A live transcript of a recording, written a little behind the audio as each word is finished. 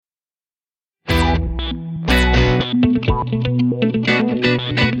Good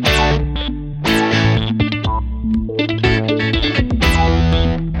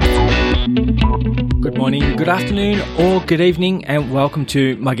morning, good afternoon, or good evening, and welcome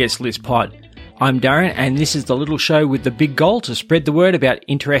to my Guest List Pod. I'm Darren, and this is the little show with the big goal to spread the word about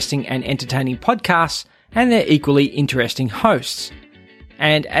interesting and entertaining podcasts and their equally interesting hosts.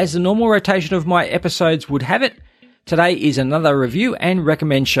 And as the normal rotation of my episodes would have it, today is another review and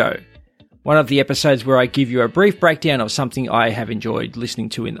recommend show. One of the episodes where I give you a brief breakdown of something I have enjoyed listening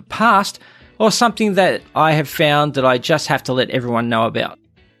to in the past, or something that I have found that I just have to let everyone know about.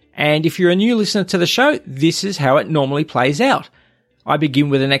 And if you're a new listener to the show, this is how it normally plays out. I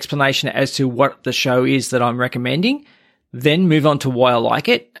begin with an explanation as to what the show is that I'm recommending, then move on to why I like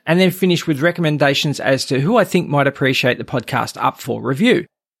it, and then finish with recommendations as to who I think might appreciate the podcast up for review.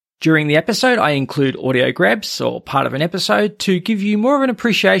 During the episode, I include audio grabs or part of an episode to give you more of an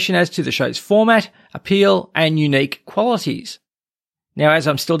appreciation as to the show's format, appeal, and unique qualities. Now, as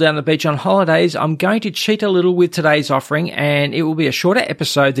I'm still down the beach on holidays, I'm going to cheat a little with today's offering, and it will be a shorter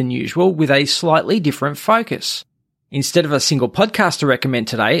episode than usual with a slightly different focus. Instead of a single podcast to recommend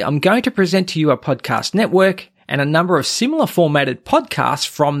today, I'm going to present to you a podcast network and a number of similar formatted podcasts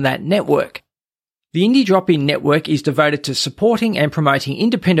from that network. The Indie Drop-In Network is devoted to supporting and promoting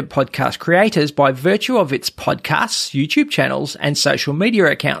independent podcast creators by virtue of its podcasts, YouTube channels, and social media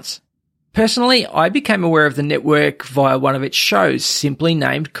accounts. Personally, I became aware of the network via one of its shows, simply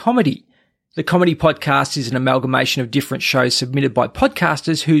named Comedy. The Comedy Podcast is an amalgamation of different shows submitted by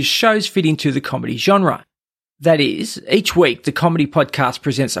podcasters whose shows fit into the comedy genre. That is, each week the Comedy Podcast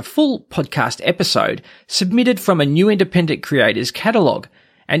presents a full podcast episode submitted from a new independent creator's catalogue,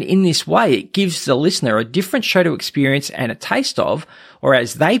 and in this way it gives the listener a different show to experience and a taste of, or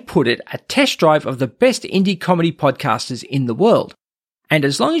as they put it, a test drive of the best indie comedy podcasters in the world. And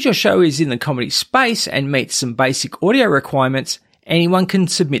as long as your show is in the comedy space and meets some basic audio requirements, anyone can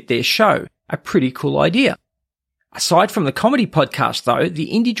submit their show. A pretty cool idea. Aside from the Comedy Podcast though,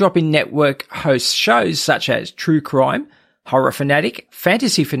 the Indie Drop-In Network hosts shows such as True Crime, Horror Fanatic,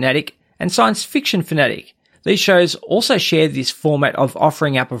 Fantasy Fanatic, and Science Fiction Fanatic. These shows also share this format of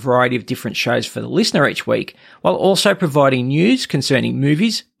offering up a variety of different shows for the listener each week, while also providing news concerning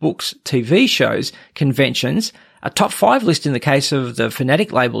movies, books, TV shows, conventions, a top 5 list in the case of the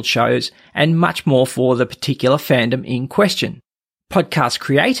Fanatic labelled shows, and much more for the particular fandom in question. Podcast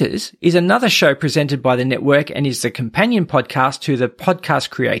Creators is another show presented by the network and is the companion podcast to the Podcast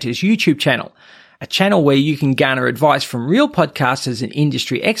Creators YouTube channel, a channel where you can garner advice from real podcasters and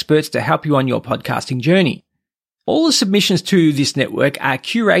industry experts to help you on your podcasting journey. All the submissions to this network are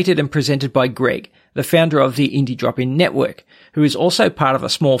curated and presented by Greg, the founder of the Indie Drop-In Network, who is also part of a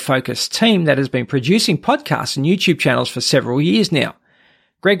small focused team that has been producing podcasts and YouTube channels for several years now.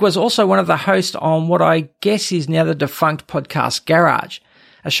 Greg was also one of the hosts on what I guess is now the defunct Podcast Garage,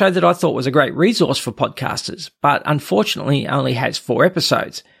 a show that I thought was a great resource for podcasters, but unfortunately only has 4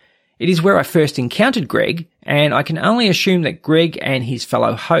 episodes. It is where I first encountered Greg, and I can only assume that Greg and his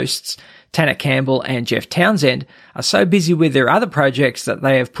fellow hosts, Tanner Campbell and Jeff Townsend, are so busy with their other projects that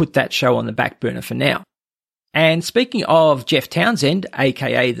they have put that show on the back burner for now. And speaking of Jeff Townsend,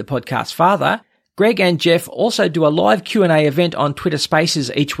 aka the podcast father, Greg and Jeff also do a live Q&A event on Twitter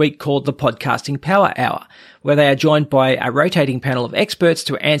Spaces each week called the Podcasting Power Hour, where they are joined by a rotating panel of experts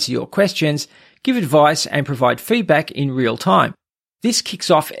to answer your questions, give advice, and provide feedback in real time. This kicks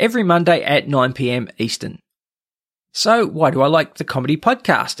off every Monday at 9 p.m. Eastern. So why do I like the Comedy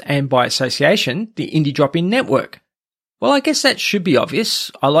Podcast and by association, the Indie Drop-In Network? Well, I guess that should be obvious.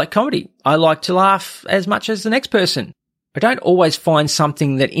 I like comedy. I like to laugh as much as the next person. I don't always find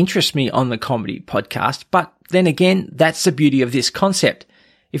something that interests me on the Comedy Podcast, but then again, that's the beauty of this concept.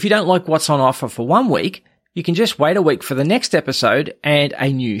 If you don't like what's on offer for one week, you can just wait a week for the next episode and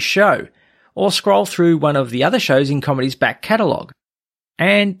a new show, or scroll through one of the other shows in Comedy's back catalogue.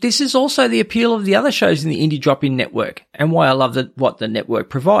 And this is also the appeal of the other shows in the Indie Drop-In Network, and why I love what the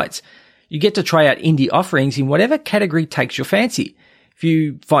network provides. You get to try out indie offerings in whatever category takes your fancy. If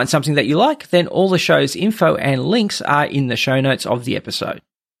you find something that you like, then all the show's info and links are in the show notes of the episode.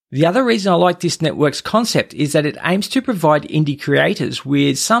 The other reason I like this network's concept is that it aims to provide indie creators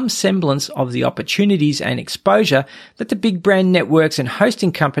with some semblance of the opportunities and exposure that the big brand networks and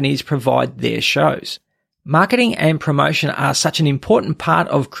hosting companies provide their shows. Marketing and promotion are such an important part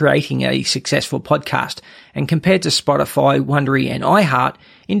of creating a successful podcast, and compared to Spotify, Wondery and iHeart,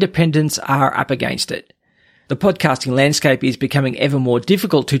 independents are up against it. The podcasting landscape is becoming ever more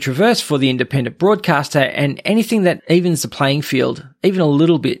difficult to traverse for the independent broadcaster, and anything that evens the playing field, even a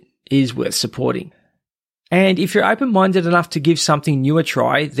little bit, is worth supporting. And if you're open-minded enough to give something new a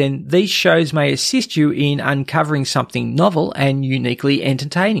try, then these shows may assist you in uncovering something novel and uniquely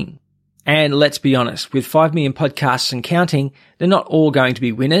entertaining. And let's be honest, with 5 million podcasts and counting, they're not all going to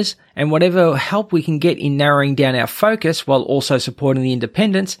be winners, and whatever help we can get in narrowing down our focus while also supporting the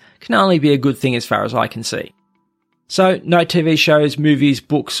independents can only be a good thing as far as I can see. So, no TV shows, movies,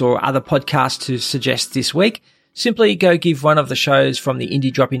 books, or other podcasts to suggest this week. Simply go give one of the shows from the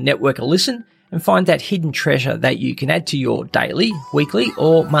Indie Drop-In Network a listen and find that hidden treasure that you can add to your daily, weekly,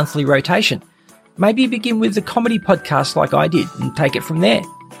 or monthly rotation. Maybe begin with the comedy podcast like I did and take it from there.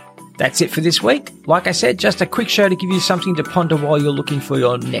 That's it for this week. Like I said, just a quick show to give you something to ponder while you're looking for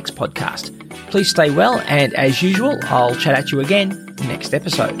your next podcast. Please stay well, and as usual, I'll chat at you again next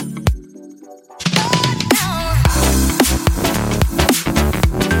episode.